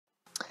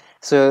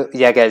So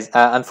yeah, guys,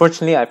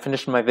 unfortunately I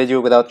finished my video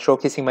without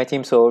showcasing my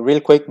team, so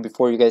real quick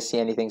before you guys see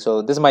anything.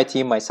 So this is my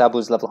team. My Sabo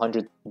is level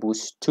 100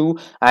 boost 2.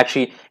 I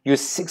actually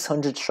used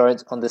 600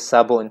 shards on this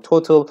Sabo in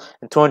total,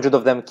 and 200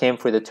 of them came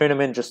for the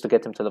tournament just to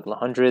get him to level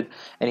 100,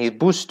 and he's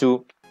boost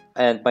 2.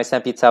 And my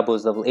Stampede Sabo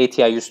is level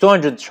 80. I used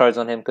 200 shards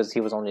on him because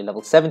he was only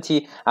level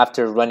 70.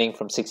 After running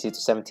from 60 to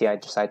 70, I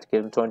decided to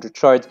give him 200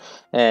 shards.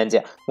 And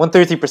yeah,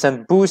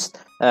 130% boost.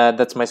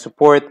 That's my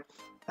support.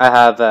 I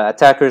have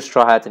Attackers,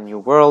 Straw Hat, and New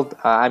World.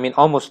 I mean,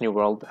 almost New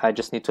World. I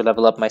just need to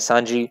level up my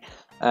Sanji.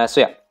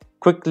 So yeah,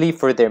 quickly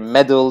for their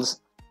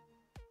medals.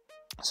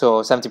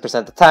 So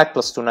 70% attack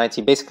plus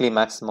 290, basically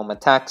maximum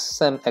attacks,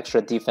 some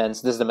extra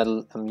defense. This is the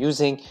medal I'm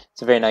using.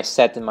 It's a very nice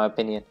set in my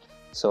opinion.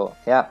 So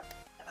yeah.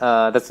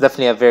 That's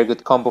definitely a very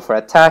good combo for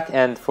attack,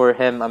 and for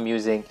him I'm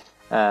using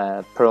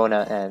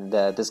Perona and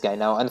this guy.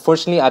 Now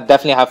unfortunately I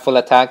definitely have full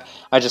attack.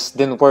 I just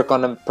didn't work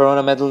on a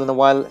Perona medal in a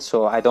while,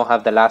 so I don't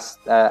have the last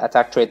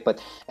attack trait, but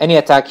any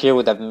attack here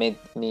would have made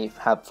me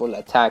have full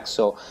attack.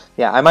 So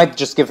yeah, I might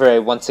just give her a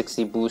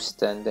 160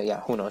 boost, and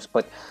yeah, who knows,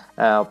 but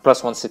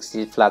plus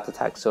 160 flat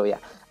attack. So yeah,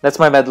 that's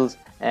my medals.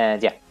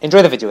 And yeah,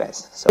 enjoy the video,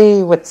 guys. So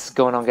hey, what's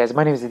going on, guys?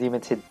 My name is Adim,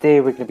 and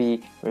today we're going to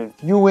be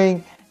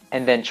reviewing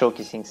and then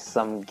showcasing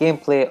some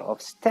gameplay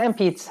of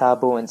Stampede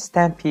Sabo and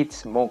Stampede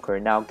Smoker.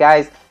 Now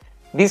guys,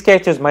 these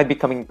characters might be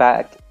coming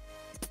back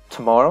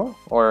tomorrow,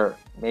 or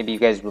maybe you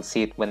guys will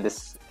see it when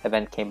this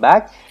event came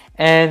back,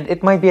 and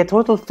it might be a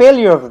total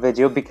failure of a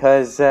video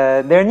because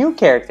they're new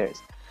characters.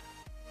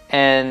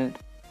 And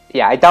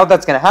yeah, I doubt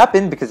that's gonna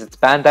happen because it's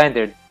Bandai and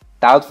they're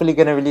doubtfully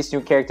gonna release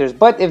new characters,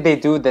 but if they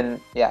do,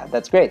 then yeah,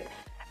 that's great.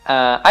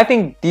 I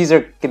think these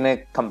are gonna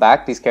come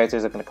back. These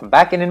characters are gonna come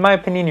back, and in my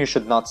opinion, you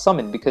should not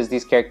summon because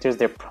these characters,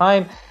 their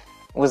prime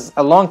was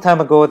a long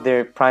time ago.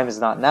 Their prime is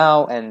not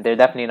now, and they're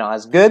definitely not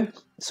as good.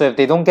 So if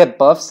they don't get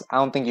buffs, I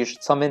don't think you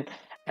should summon,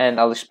 and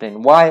I'll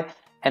explain why.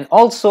 And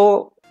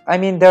also, I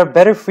mean, there are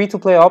better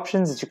free-to-play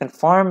options that you can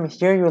farm.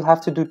 Here, you'll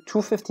have to do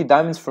 250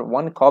 diamonds for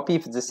one copy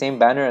if it's the same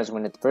banner as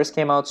when it first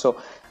came out.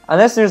 So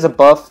unless there's a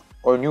buff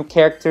or new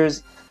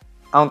characters,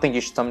 I don't think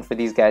you should summon for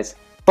these guys.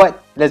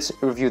 But let's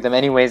review them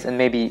anyways, and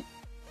maybe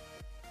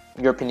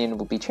your opinion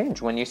will be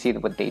changed when you see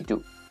what they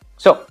do.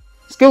 So,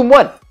 skill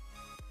 1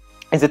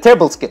 is a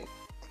terrible skill.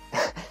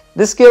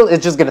 This skill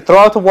is just going to throw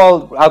out a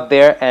wall out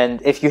there,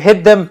 and if you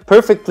hit them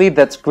perfectly,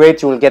 that's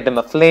great, you will get them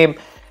a flame.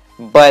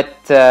 But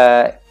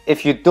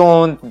if you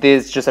don't,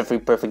 there's just a free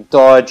perfect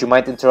dodge, you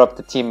might interrupt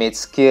the teammate's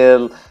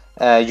skill,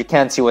 you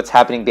can't see what's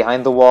happening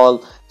behind the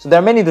wall. So there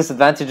are many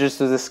disadvantages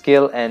to this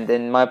skill, and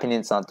in my opinion,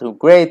 it's not too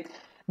great.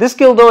 This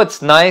skill though,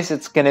 it's nice.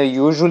 It's gonna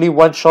usually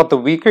one-shot the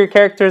weaker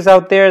characters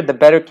out there. The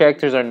better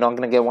characters are not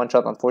gonna get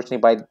one-shot, unfortunately,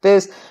 by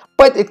this.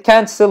 But it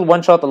can still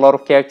one-shot a lot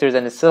of characters,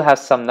 and it still has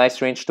some nice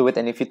range to it.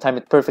 And if you time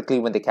it perfectly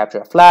when they capture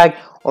a flag,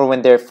 or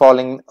when they're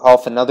falling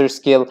off another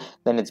skill,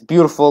 then it's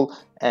beautiful.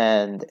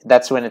 And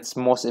that's when it's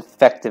most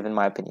effective, in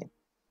my opinion.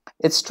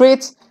 Its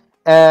traits,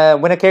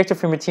 when a character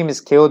from your team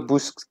is KO'd,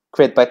 boosts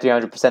crit by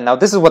 300%. Now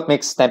this is what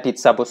makes Stampede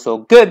Sabo so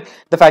good.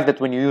 The fact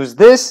that when you use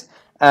this,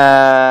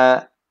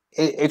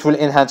 it will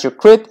enhance your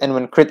crit, and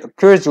when crit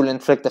occurs, you'll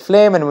inflict a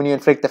flame, and when you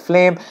inflict a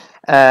flame,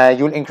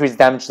 you'll increase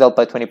damage dealt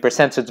by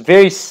 20%. So it's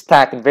very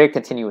stacked and very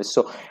continuous.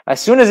 So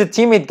as soon as a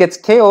teammate gets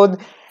KO'd,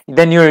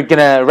 then you're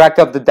gonna rack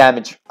up the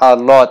damage a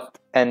lot,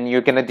 and you're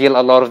gonna deal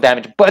a lot of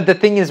damage. But the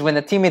thing is, when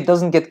a teammate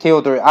doesn't get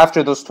KO'd, or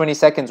after those 20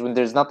 seconds when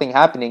there's nothing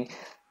happening,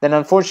 then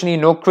unfortunately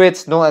no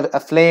crits, no a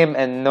flame,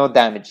 and no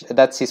damage.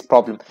 That's his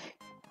problem.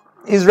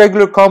 His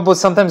regular combos,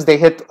 sometimes they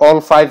hit all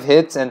 5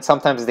 hits, and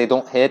sometimes they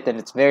don't hit, and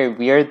it's very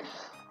weird.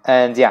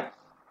 And yeah,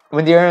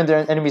 when they earn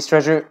their enemy's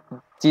treasure,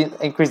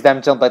 increase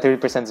damage dealt by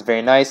 30% is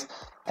very nice.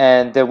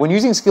 And when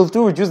using skill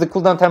 2, reduce the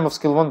cooldown time of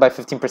skill 1 by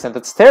 15%.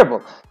 That's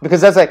terrible, because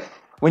that's like,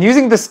 when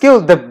using the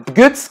skill, the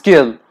good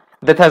skill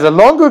that has a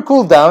longer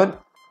cooldown,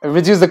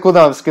 reduce the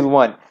cooldown of skill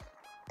 1.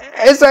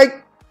 It's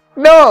like,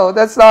 no,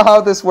 that's not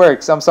how this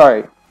works. I'm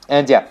sorry.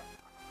 And yeah,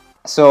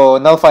 so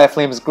nullify a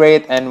flame is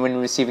great, and when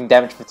receiving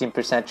damage,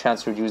 15%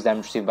 chance to reduce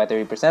damage received by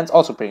 30%,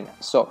 also pretty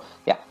nice. So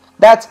yeah,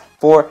 that's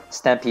for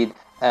Stampede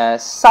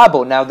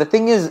Sabo. Now the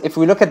thing is, if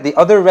we look at the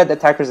other red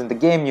attackers in the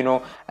game, you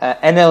know,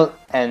 NL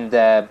and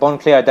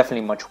Bonclay are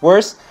definitely much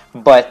worse,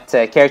 but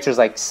characters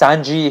like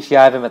Sanji, if you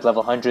have him at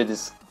level 100,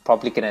 is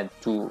probably gonna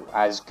do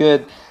as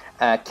good.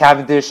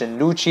 Cavendish and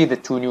Lucci, the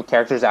two new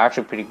characters, are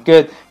actually pretty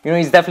good. You know,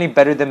 he's definitely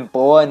better than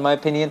Boa in my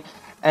opinion,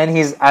 and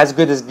he's as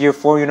good as Gear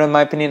 4. You know, in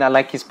my opinion, I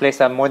like his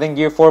playstyle more than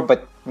Gear 4,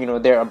 but you know,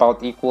 they're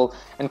about equal.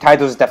 And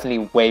Kaido is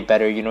definitely way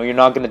better. You know, you're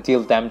not gonna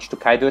deal damage to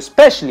Kaido,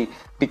 especially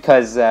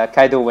because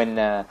Kaido,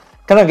 when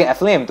cannot get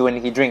afflamed when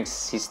he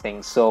drinks his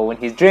things. So when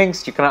he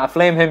drinks, you cannot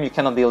afflame him, you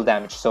cannot deal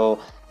damage. So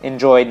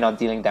enjoy not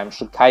dealing damage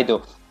to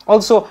Kaido.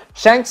 Also,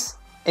 Shanks,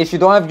 if you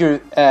don't have your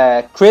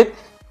crit,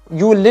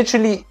 you will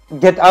literally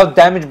get out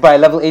damaged by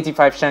level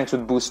 85 Shanks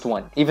with boost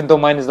 1. Even though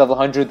mine is level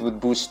 100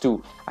 with boost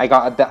 2, I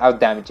got out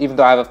damaged. Even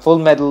though I have a full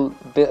medal,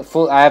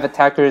 I have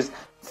attackers,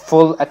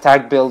 full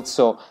attack build.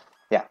 So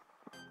yeah,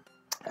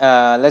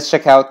 let's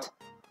check out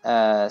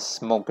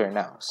Smoker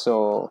now.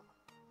 So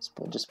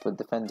Just put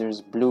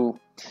defenders blue.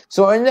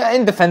 So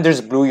in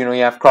defenders blue, you know,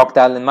 you have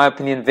Crocodile. In my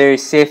opinion, very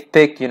safe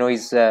pick. You know,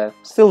 he's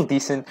still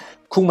decent.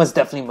 Kuma's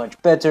definitely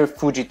much better.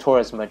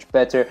 Fujitora is much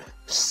better.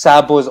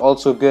 Sabo is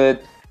also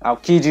good.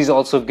 Aokiji is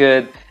also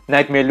good.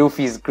 Nightmare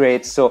Luffy is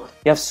great. So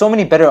you have so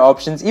many better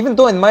options. Even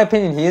though in my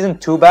opinion he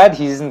isn't too bad,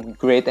 he isn't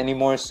great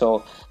anymore.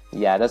 So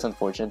yeah, that's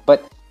unfortunate.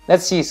 But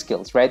let's see his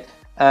skills, right?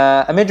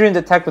 A mid-range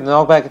attack with a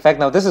knockback effect.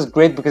 Now this is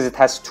great because it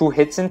has 2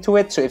 hits into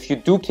it. So if you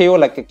do KO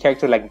like a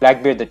character like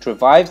Blackbeard that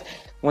revives,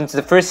 once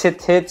the first hit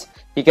hits,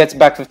 he gets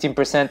back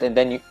 15% and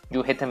then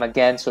you hit him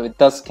again. So it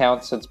does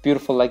count. So it's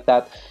beautiful like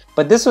that.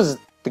 But this was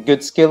the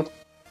good skill.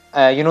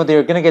 You know,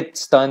 they're going to get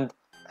stunned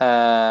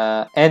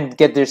and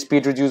get their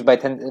speed reduced by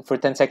 10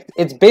 seconds.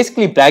 It's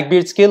basically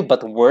Blackbeard skill,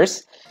 but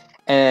worse.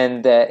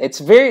 And it's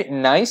very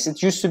nice.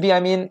 It used to be, I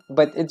mean,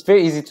 but it's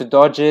very easy to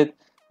dodge it.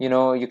 You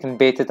know, you can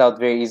bait it out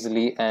very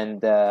easily.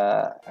 And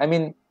I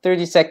mean,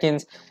 30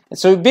 seconds.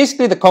 So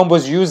basically the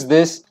combos use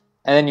this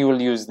and then you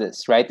will use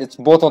this, right? It's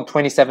both on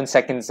 27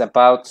 seconds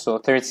about, so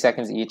 30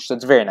 seconds each. So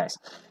it's very nice.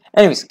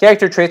 Anyways,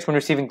 character traits: when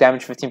receiving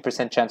damage,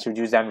 15% chance to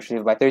reduce damage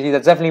received by 30.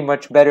 That's definitely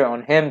much better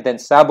on him than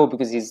Sabo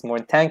because he's more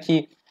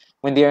tanky.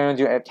 When they earn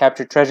your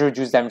captured treasure,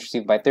 reduce damage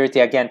received by 30.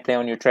 Again, play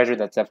on your treasure.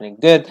 That's definitely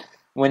good.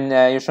 When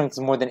your strength is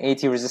more than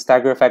 80, resist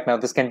stagger effect. Now,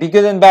 this can be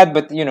good and bad,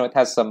 but, you know, it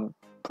has some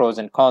pros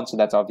and cons, so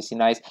that's obviously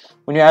nice.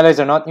 When your allies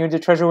are not near the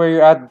treasure where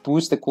you're at,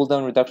 boost the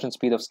cooldown reduction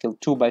speed of skill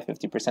 2 by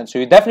 50%. So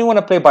you definitely want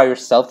to play by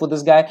yourself with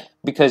this guy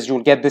because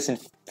you'll get this in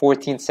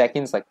 14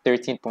 seconds, like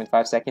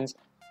 13.5 seconds.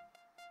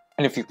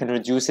 And if you can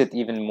reduce it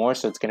even more,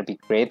 so it's going to be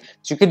great.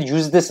 So you could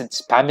use this and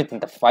spam it in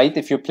the fight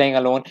if you're playing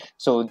alone.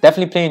 So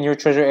definitely play in your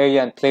treasure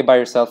area and play by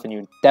yourself, and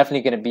you're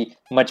definitely going to be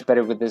much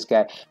better with this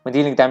guy. When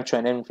dealing damage to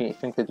an enemy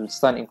inflicted with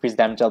stun, increase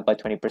damage out by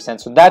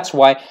 20%. So that's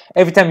why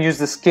every time you use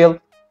the skill,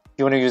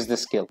 you want to use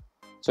this skill.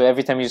 So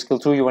every time you use skill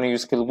 2, you want to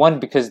use skill 1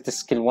 because the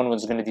skill 1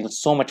 was going to deal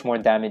so much more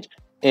damage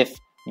if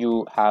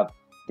you have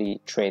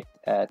the trait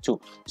 2.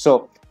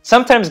 So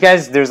sometimes,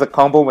 guys, there's a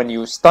combo when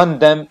you stun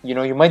them, you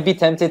know, you might be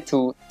tempted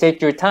to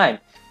take your time.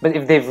 But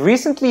if they've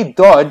recently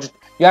dodged,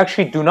 you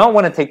actually do not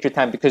want to take your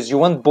time because you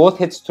want both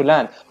hits to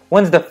land.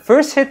 Once the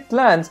first hit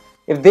lands,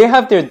 if they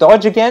have their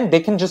dodge again, they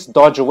can just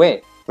dodge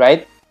away,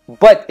 right?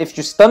 But if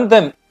you stun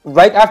them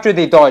right after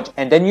they dodge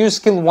and then use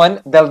skill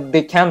 1,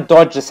 they can't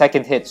dodge the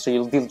second hit. So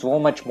you'll deal so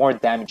much more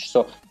damage.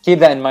 So keep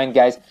that in mind,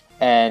 guys.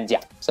 And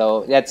yeah, so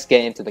let's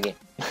get into the game.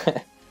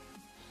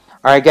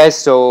 Alright, guys,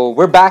 so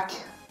we're back.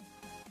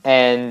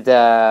 And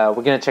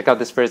we're gonna check out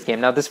this first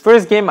game. Now, this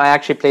first game I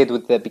actually played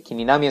with the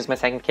Bikini Nami as my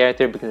second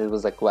character because it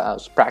was like I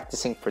was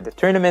practicing for the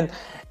tournament.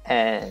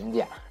 And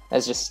yeah,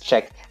 let's just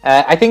check.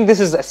 I think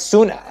this is as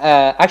soon.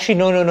 Actually,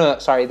 no.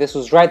 Sorry, this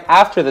was right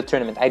after the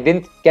tournament. I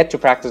didn't get to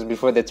practice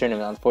before the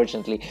tournament,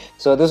 unfortunately.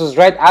 So this was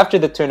right after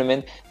the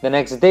tournament. The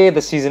next day,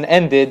 the season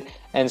ended,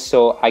 and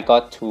so I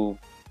got to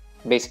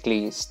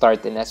basically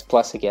start in S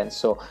Plus again.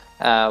 So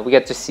we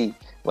get to see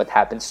what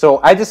happens. So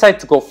I decided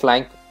to go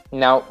flank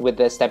now with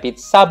the Stampede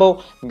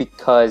Sabo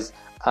because,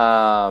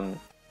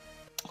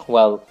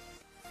 well,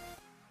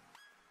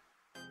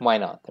 why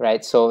not,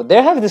 right? So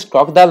they have this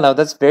crocodile. Now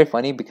that's very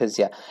funny because,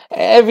 yeah,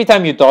 every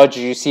time you dodge,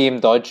 you see him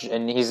dodge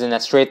and he's in a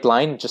straight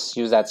line. Just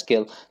use that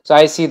skill. So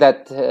I see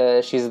that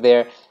she's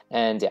there,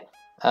 and yeah,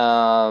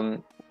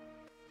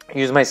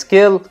 use my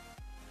skill,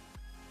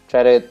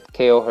 try to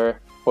KO her.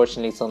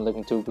 Fortunately, it's not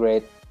looking too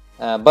great,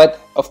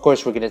 but of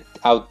course we're gonna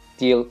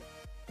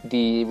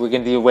we're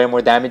gonna deal way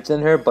more damage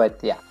than her. But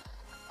yeah.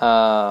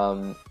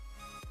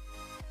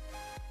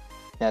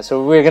 Yeah,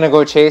 so we're gonna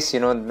go chase. You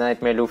know,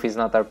 Nightmare Luffy is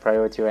not our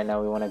priority right now.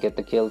 We want to get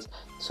the kills.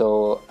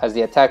 So as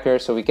the attacker,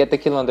 so we get the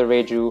kill on the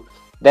Reiju.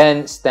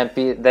 Then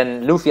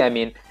Luffy, I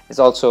mean, is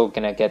also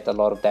gonna get a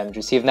lot of damage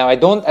received. Now I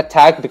don't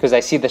attack because I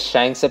see the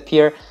Shanks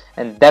appear,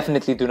 and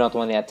definitely do not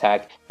want to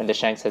attack when the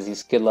Shanks has his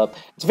skill up.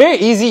 It's very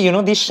easy, you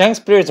know, these Shanks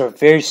players are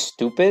very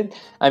stupid.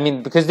 I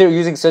mean, because they're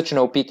using such an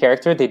OP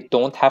character, they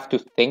don't have to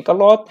think a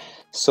lot.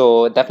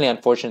 So definitely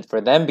unfortunate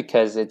for them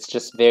because it's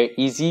just very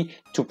easy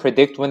to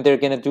predict when they're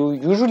gonna do.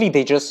 Usually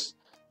they just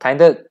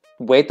kind of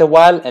wait a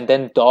while and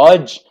then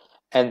dodge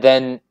and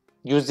then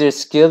use their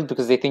skill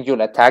because they think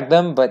you'll attack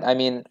them. But I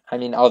mean,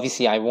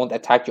 obviously I won't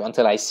attack you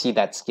until I see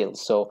that skill.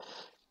 So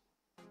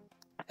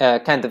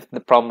kind of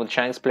the problem with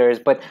Shanks players,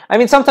 but I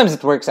mean sometimes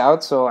it works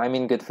out, so I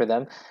mean good for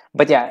them.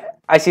 But yeah,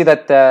 I see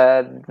that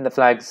the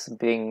flag's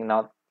being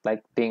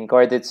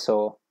guarded,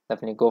 so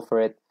definitely go for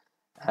it.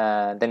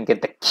 Then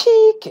get the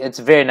kick. It's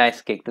a very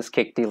nice kick. This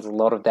kick deals a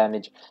lot of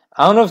damage.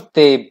 I don't know if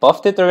they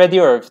buffed it already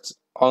or if it's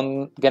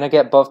gonna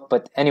get buffed,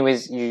 but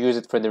anyways, you use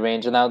it for the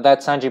range. And now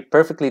that Sanji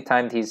perfectly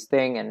timed his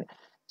thing, and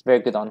it's very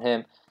good on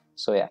him.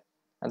 So yeah,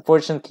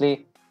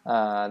 unfortunately,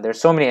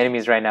 there's so many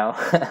enemies right now.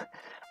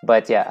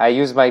 But yeah, I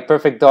use my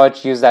perfect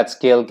dodge, use that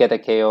skill, get a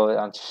KO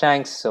on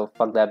Shanks, so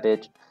fuck that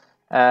bitch.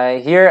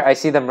 Here, I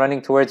see them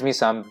running towards me,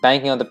 so I'm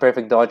banking on the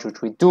perfect dodge,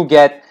 which we do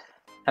get.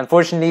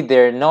 Unfortunately,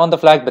 they're not on the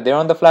flag, but they're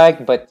on the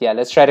flag. But yeah,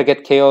 let's try to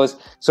get KOs.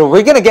 So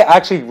we're gonna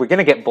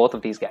get both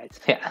of these guys.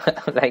 Yeah,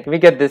 like we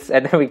get this,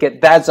 and then we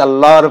get, that's a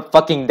lot of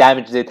fucking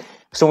damage, dude.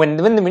 So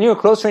when you're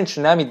close range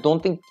Tsunami,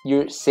 don't think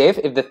you're safe.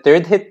 If the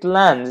third hit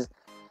lands,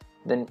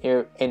 then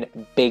you're in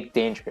big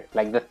danger.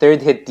 Like, the third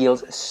hit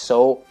deals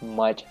so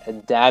much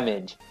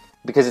damage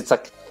because it's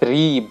like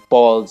 3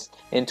 balls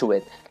into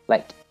it.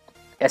 Like,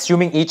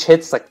 assuming each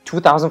hit's like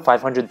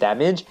 2,500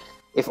 damage,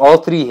 if all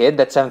 3 hit,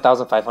 that's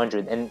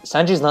 7,500. And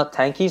Sanji's not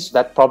tanky, so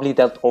that probably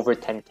dealt over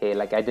 10k.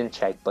 Like, I didn't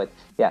check, but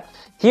yeah.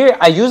 Here,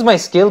 I used my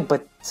skill,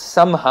 but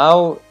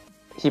somehow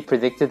he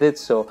predicted it,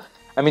 so...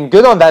 I mean,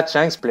 good on that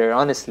Shanks player,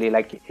 honestly.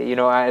 Like, you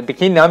know,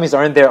 Bikini Namis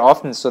aren't there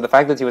often, so the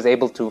fact that he was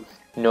able to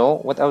know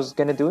what I was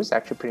gonna do is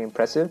actually pretty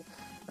impressive.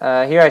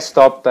 Here I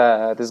stop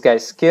this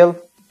guy's skill,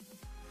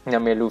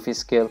 Namir Luffy's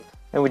skill,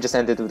 and we just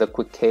ended with a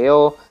quick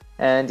KO.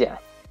 And yeah,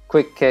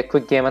 quick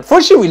game.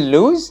 Unfortunately, we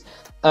lose.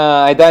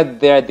 I died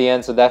there at the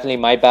end, so definitely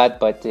my bad.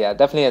 But yeah,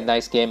 definitely a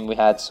nice game we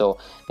had. So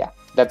yeah,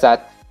 that's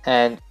that.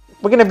 And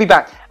we're gonna be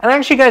back. And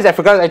actually, guys, I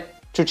forgot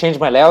to change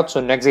my layout. So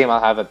next game I'll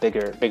have a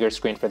bigger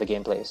screen for the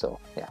gameplay. So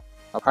yeah.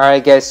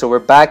 Alright guys, so we're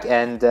back,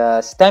 and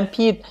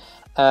Stampede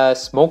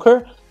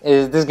Smoker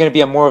this is going to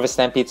be more of a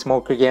Stampede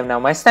Smoker game. Now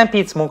my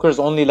Stampede Smoker is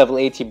only level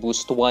 80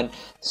 boost 1,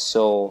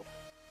 so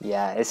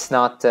yeah, I'm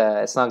not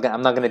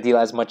going to deal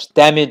as much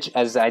damage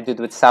as I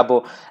did with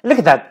Sabo. Look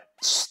at that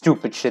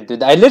stupid shit,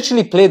 dude. I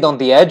literally played on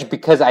the edge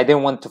because I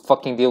didn't want to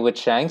fucking deal with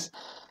Shanks.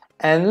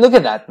 And look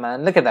at that,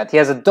 man. Look at that. He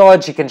has a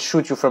dodge. He can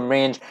shoot you from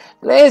range.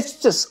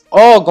 It's just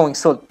all going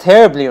so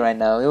terribly right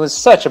now. It was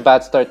such a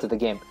bad start to the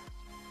game.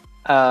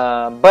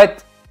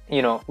 But,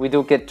 you know, we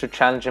do get to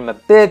challenge him a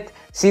bit.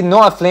 See,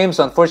 Noah Flames,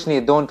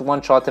 unfortunately, don't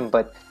one-shot him,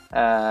 but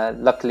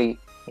luckily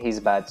he's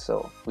bad,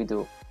 so we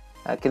do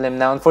kill him.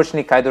 Now,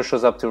 unfortunately, Kaido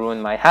shows up to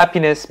ruin my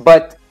happiness,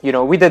 but, you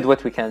know, we did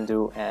what we can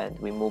do, and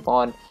we move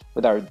on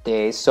with our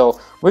day. So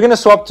we're going to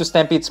swap to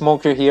Stampede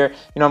Smoker here.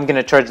 You know, I'm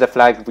going to charge the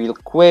flag real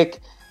quick.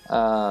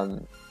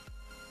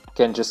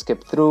 Can just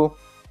skip through.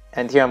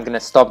 And here I'm going to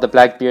stop the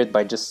Blackbeard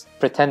by just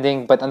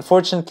pretending, but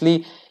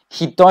unfortunately,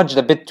 he dodged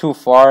a bit too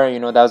far. You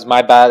know, that was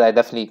my bad. I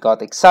definitely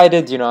got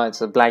excited. You know, it's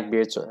a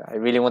Blackbeard, so I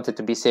really wanted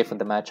to be safe in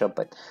the matchup,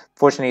 but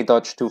fortunately, he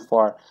dodged too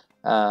far.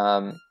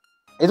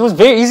 It was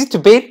very easy to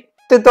bait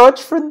the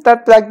dodge for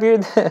that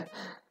Blackbeard.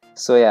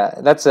 So yeah,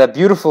 that's a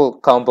beautiful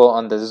combo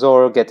on the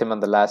Zoro. Get him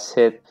on the last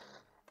hit.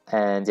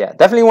 And yeah,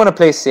 definitely want to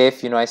play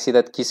safe. You know, I see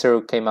that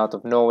Kizaru came out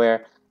of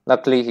nowhere.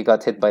 Luckily, he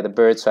got hit by the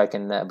bird, so I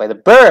can... by the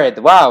bird!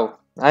 Wow!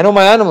 I know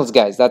my animals,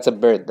 guys. That's a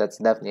bird. That's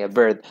definitely a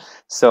bird.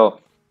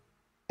 So,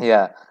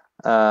 yeah.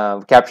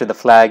 Capture the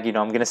flag. You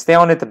know, I'm going to stay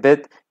on it a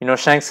bit. You know,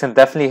 Shanks can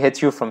definitely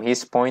hit you from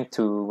his point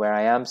to where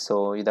I am,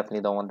 so you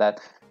definitely don't want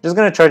that. Just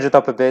going to charge it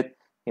up a bit,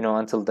 you know,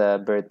 until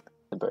the bird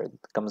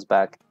comes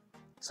back.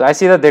 So I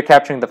see that they're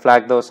capturing the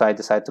flag, though, so I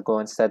decide to go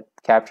instead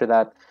capture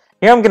that.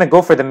 Here I'm going to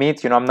go for the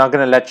meat. You know, I'm not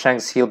going to let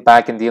Shanks heal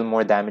back and deal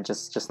more damage.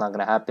 It's just not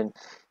going to happen.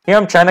 Here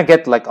I'm trying to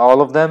get, like,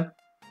 all of them.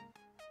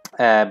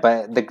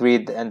 But the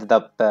greed ended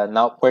up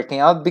not working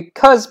out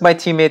because my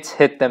teammates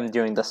hit them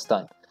during the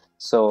stun.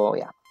 So,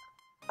 yeah.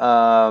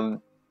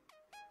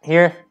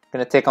 Here,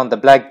 gonna take on the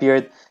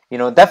Blackbeard. You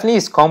know, definitely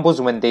his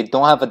combos when they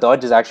don't have a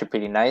dodge is actually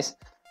pretty nice.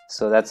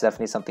 So that's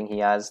definitely something he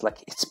has.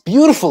 Like, it's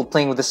beautiful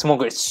playing with the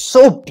Smoker. It's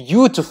so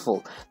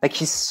beautiful. Like,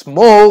 his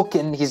smoke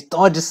and his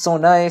dodge is so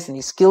nice, and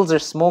his skills are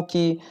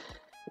smoky.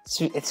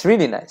 It's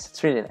really nice.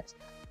 It's really nice.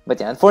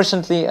 But yeah,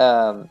 unfortunately,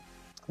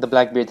 the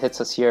Blackbeard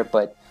hits us here,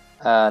 but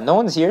no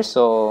one's here,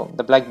 so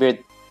the Blackbeard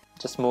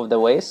just moved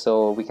away.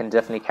 So we can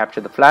definitely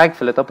capture the flag,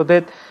 fill it up a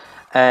bit.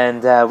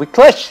 And we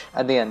clutch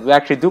at the end. We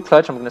actually do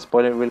clutch. I'm going to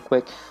spoil it real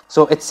quick.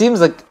 So it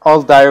seems like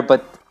all dire,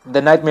 but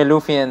the Nightmare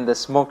Luffy and the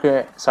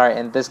Smoker, sorry,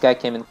 and this guy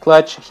came in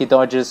clutch. He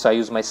dodges, so I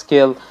use my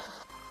skill.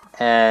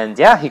 And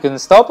yeah, he couldn't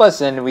stop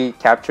us, and we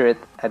capture it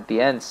at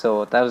the end.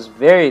 So that was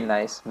very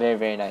nice. Very,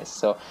 very nice.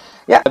 So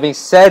yeah, that being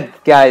said,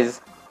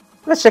 guys,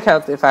 let's check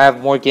out if I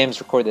have more games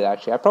recorded,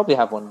 actually. I probably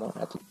have one more.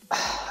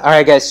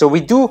 Alright, guys, so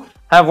we do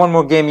have one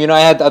more game. You know,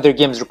 I had other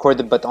games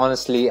recorded, but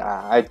honestly,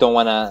 I don't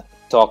want to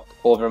talk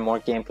over more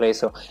gameplay,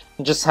 so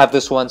just have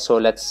this one. So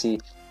let's see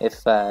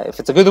if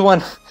it's a good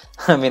one.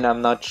 I mean,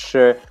 I'm not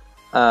sure,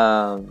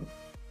 but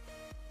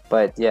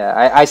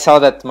yeah, I saw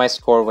that my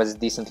score was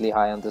decently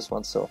high on this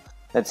one, so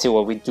let's see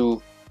what we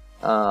do.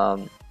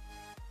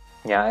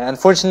 Yeah,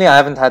 unfortunately I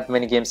haven't had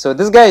many games, so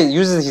this guy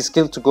uses his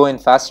skill to go in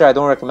faster. I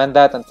don't recommend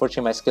that.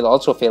 Unfortunately, my skill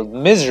also failed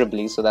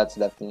miserably, so that's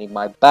definitely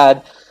my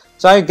bad.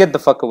 So I get the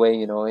fuck away,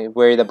 you know,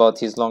 worried about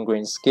his long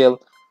range skill.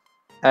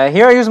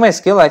 Here I use my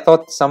skill. I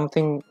thought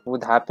something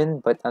would happen,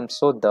 but I'm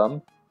so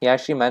dumb. He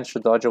actually managed to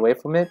dodge away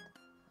from it.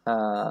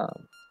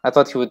 I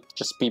thought he would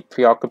just be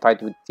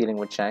preoccupied with dealing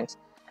with Shanks.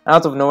 And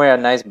out of nowhere, a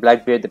nice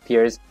Blackbeard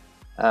appears.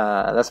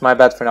 That's my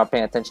bad for not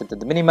paying attention to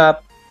the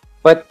minimap.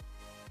 But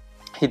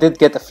he did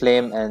get a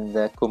flame,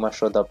 and Kuma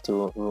showed up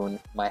to ruin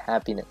my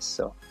happiness.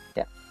 So,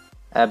 yeah.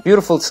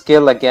 Beautiful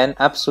skill again.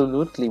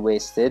 Absolutely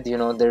wasted. You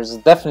know, there's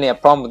definitely a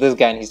problem with this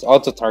guy, and he's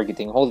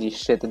auto-targeting. Holy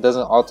shit, it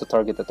doesn't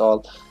auto-target at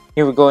all.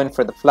 Here we go in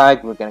for the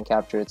flag. We're going to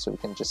capture it, so we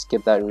can just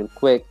skip that real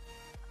quick.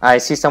 I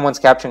see someone's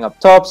capturing up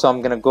top, so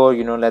I'm going to go,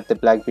 you know, let the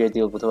Blackbeard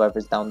deal with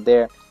whoever's down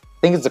there. I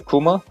think it's the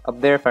Kuma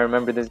up there, if I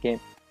remember this game.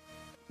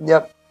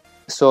 Yep.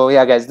 So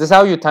yeah, guys, this is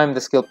how you time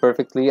the skill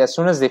perfectly. As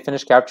soon as they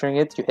finish capturing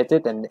it, you hit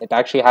it, and it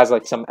actually has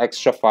like some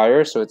extra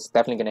fire, so it's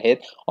definitely gonna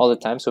hit all the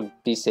time. So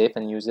be safe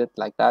and use it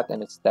like that,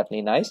 and it's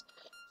definitely nice.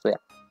 So yeah,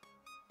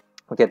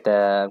 we'll get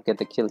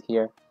the kill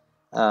here.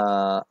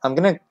 I'm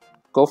gonna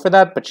go for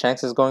that, but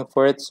Shanks is going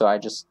for it, so I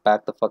just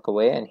back the fuck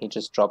away, and he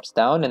just drops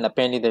down, and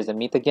apparently there's a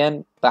meat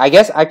again. But I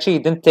guess actually he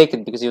didn't take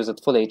it because he was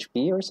at full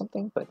HP or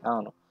something, but I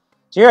don't know.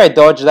 So here I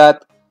dodged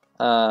that.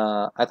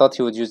 I thought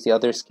he would use the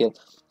other skill.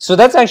 So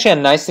that's actually a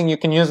nice thing you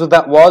can use with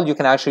that wall. You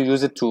can actually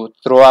use it to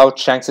throw out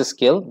Shanks'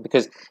 skill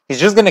because he's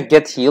just gonna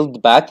get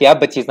healed back, yeah,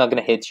 but he's not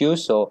gonna hit you,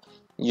 so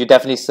you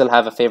definitely still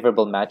have a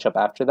favorable matchup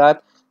after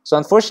that. So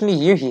unfortunately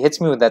here he hits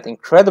me with that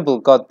incredible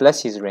God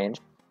bless his range.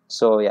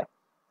 So yeah.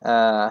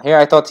 Here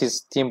I thought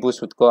his team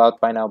boost would go out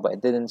by now, but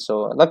it didn't.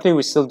 So luckily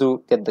we still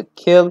do get the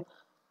kill.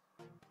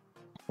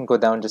 Can go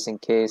down just in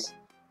case.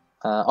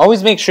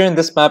 Always make sure in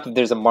this map if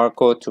there's a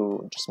Marco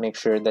to just make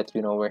sure that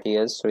you know where he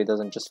is, so he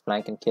doesn't just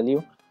flank and kill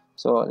you.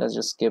 So let's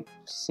just skip,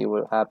 see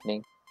what's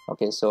happening.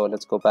 Okay, so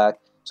let's go back.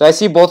 So I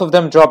see both of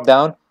them drop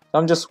down. So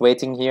I'm just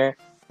waiting here,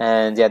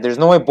 and yeah, there's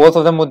no way both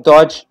of them would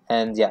dodge.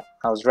 And yeah,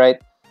 I was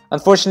right.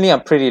 Unfortunately,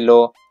 I'm pretty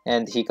low,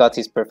 and he got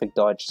his perfect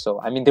dodge.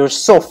 So I mean, they were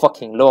so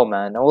fucking low,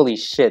 man. Holy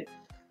shit!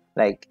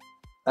 Like,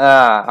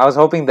 I was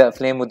hoping that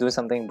Flame would do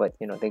something, but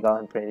you know they got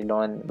him pretty low,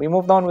 and we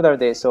moved on with our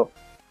day. So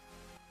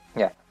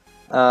yeah.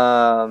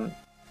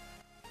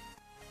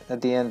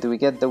 At the end, do we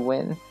get the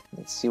win?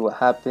 Let's see what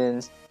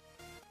happens.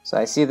 So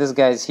I see this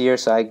guy's here,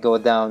 so I go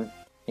down.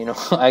 You know,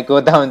 I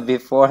go down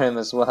before him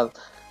as well.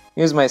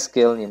 Use my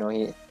skill, you know,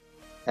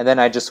 and then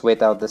I just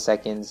wait out the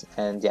seconds,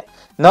 and yeah.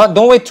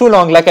 Don't wait too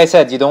long, like I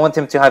said, you don't want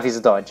him to have his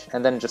dodge,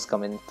 and then just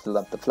come in, fill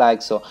up the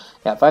flag. So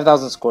yeah,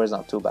 5,000 score is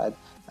not too bad.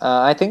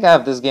 I think I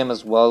have this game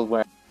as well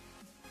where,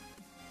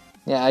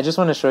 yeah, I just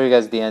want to show you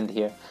guys the end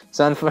here.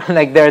 So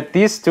like there are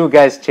these two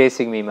guys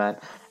chasing me, man.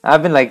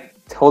 I've been like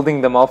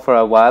holding them off for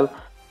a while,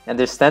 and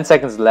there's 10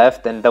 seconds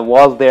left, and the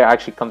wall there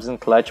actually comes in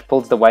clutch,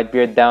 pulls the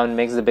Whitebeard down,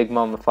 makes the Big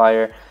Mom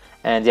fire,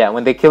 and yeah,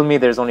 when they kill me,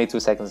 there's only 2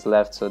 seconds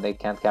left, so they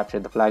can't capture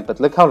the flag. But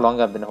look how long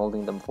I've been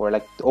holding them for,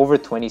 like over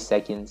 20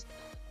 seconds.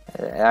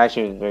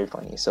 Actually, it was very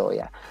funny. So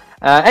yeah.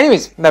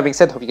 Anyways, that being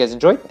said, hope you guys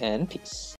enjoyed, and peace.